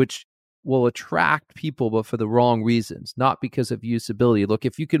 which will attract people, but for the wrong reasons, not because of usability. Look,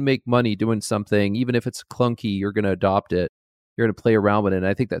 if you can make money doing something, even if it's clunky, you're going to adopt it. You're going to play around with it. And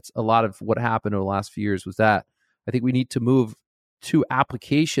I think that's a lot of what happened over the last few years was that. I think we need to move to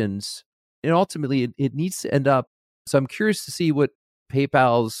applications, and ultimately it needs to end up. So I'm curious to see what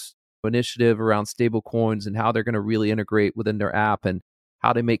PayPal's initiative around stable coins and how they're going to really integrate within their app and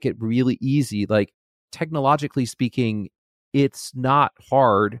how to make it really easy. Like, technologically speaking, it's not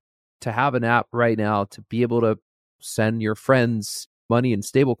hard to have an app right now to be able to send your friends money in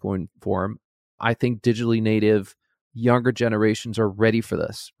stablecoin form, I think digitally native younger generations are ready for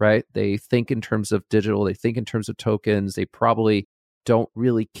this, right? They think in terms of digital, they think in terms of tokens. They probably don't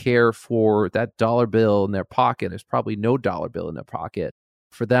really care for that dollar bill in their pocket. There's probably no dollar bill in their pocket.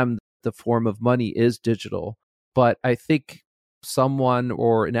 For them, the form of money is digital. But I think someone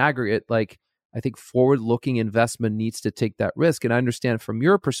or an aggregate, like I think forward-looking investment needs to take that risk. And I understand from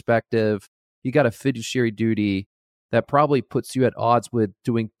your perspective, you got a fiduciary duty that probably puts you at odds with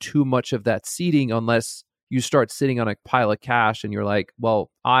doing too much of that seeding unless you start sitting on a pile of cash and you're like,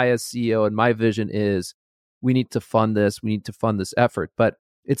 well, I as CEO and my vision is we need to fund this. We need to fund this effort. But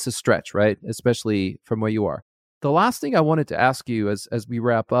it's a stretch, right? Especially from where you are. The last thing I wanted to ask you as we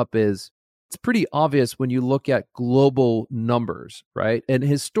wrap up is it's pretty obvious when you look at global numbers, right? And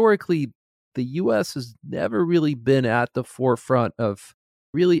historically, the US has never really been at the forefront of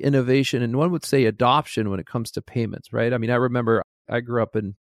really innovation and one would say adoption when it comes to payments, right? I mean, I remember I grew up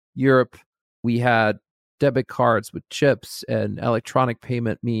in Europe. We had debit cards with chips and electronic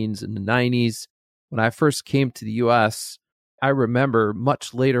payment means in the 90s. When I first came to the US, I remember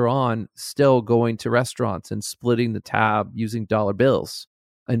much later on still going to restaurants and splitting the tab using dollar bills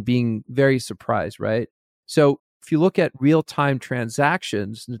and being very surprised, right? So if you look at real-time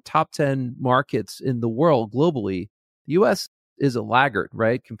transactions in the top 10 markets in the world globally, the US is a laggard,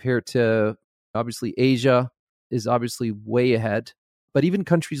 right? Compared to obviously Asia is obviously way ahead, but even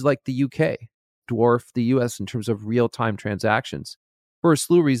countries like the UK dwarf the US in terms of real-time transactions for a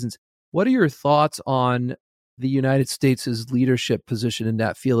slew of reasons. What are your thoughts on the United States' leadership position in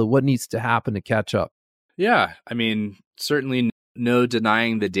that field and what needs to happen to catch up? Yeah, I mean, certainly no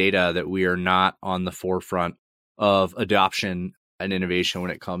denying the data that we are not on the forefront of adoption and innovation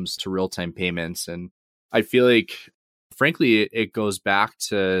when it comes to real-time payments. And I feel like, frankly, it goes back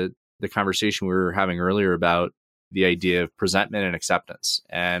to the conversation we were having earlier about the idea of presentment and acceptance.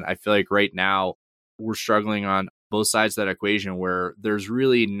 And I feel like right now we're struggling on both sides of that equation where there's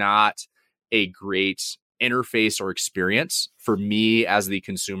really not a great interface or experience for me as the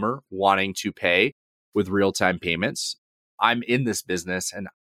consumer wanting to pay with real-time payments. I'm in this business and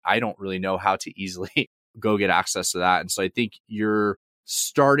I don't really know how to easily go get access to that. And so I think you're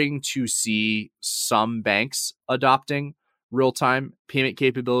starting to see some banks adopting real-time payment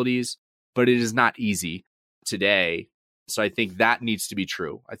capabilities, but it is not easy today. So I think that needs to be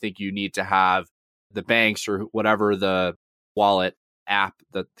true. I think you need to have the banks or whatever the wallet app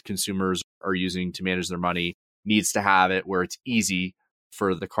that the consumers are using to manage their money needs to have it where it's easy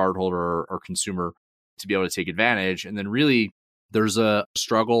for the cardholder or consumer to be able to take advantage. And then really there's a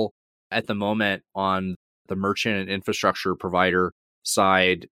struggle at the moment on the merchant and infrastructure provider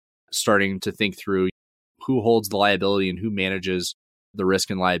side, starting to think through who holds the liability and who manages the risk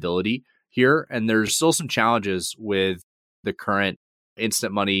and liability here. And there's still some challenges with the current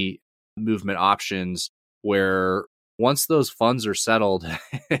instant money movement options where once those funds are settled,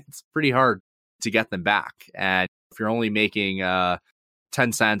 it's pretty hard to get them back. And if you're only making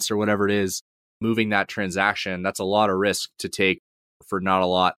 10 cents or whatever it is, moving that transaction, that's a lot of risk to take for not a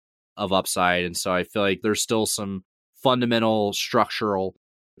lot of upside. And so I feel like there's still some fundamental structural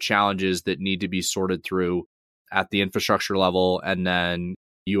challenges that need to be sorted through at the infrastructure level and then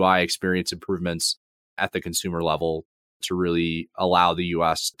UI experience improvements at the consumer level to really allow the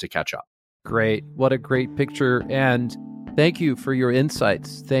US to catch up. Great. What a great picture. And thank you for your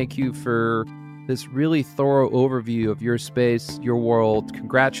insights. Thank you for this really thorough overview of your space, your world.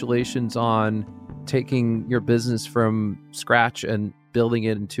 Congratulations on taking your business from scratch and building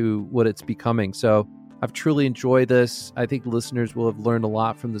it into what it's becoming. So I've truly enjoyed this. I think listeners will have learned a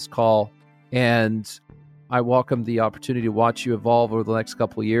lot from this call. And I welcome the opportunity to watch you evolve over the next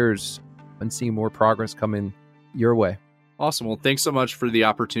couple of years and see more progress coming your way. Awesome. Well, thanks so much for the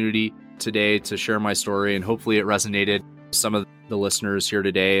opportunity today to share my story, and hopefully it resonated with some of the listeners here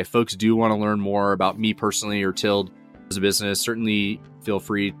today. If folks do want to learn more about me personally or Tild as a business, certainly feel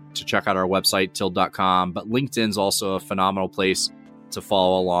free to check out our website, tild.com. But LinkedIn's also a phenomenal place to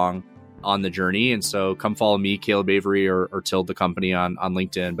follow along on the journey. And so come follow me, Caleb Avery, or Tild the company on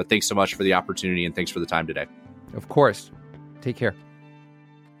LinkedIn. But thanks so much for the opportunity and thanks for the time today. Of course. Take care.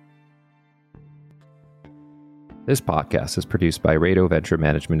 This podcast is produced by Rado Venture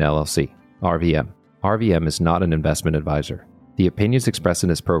Management, LLC, RVM. RVM is not an investment advisor. The opinions expressed in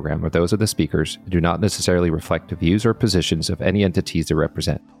this program are those of the speakers and do not necessarily reflect the views or positions of any entities they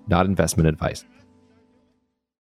represent, not investment advice.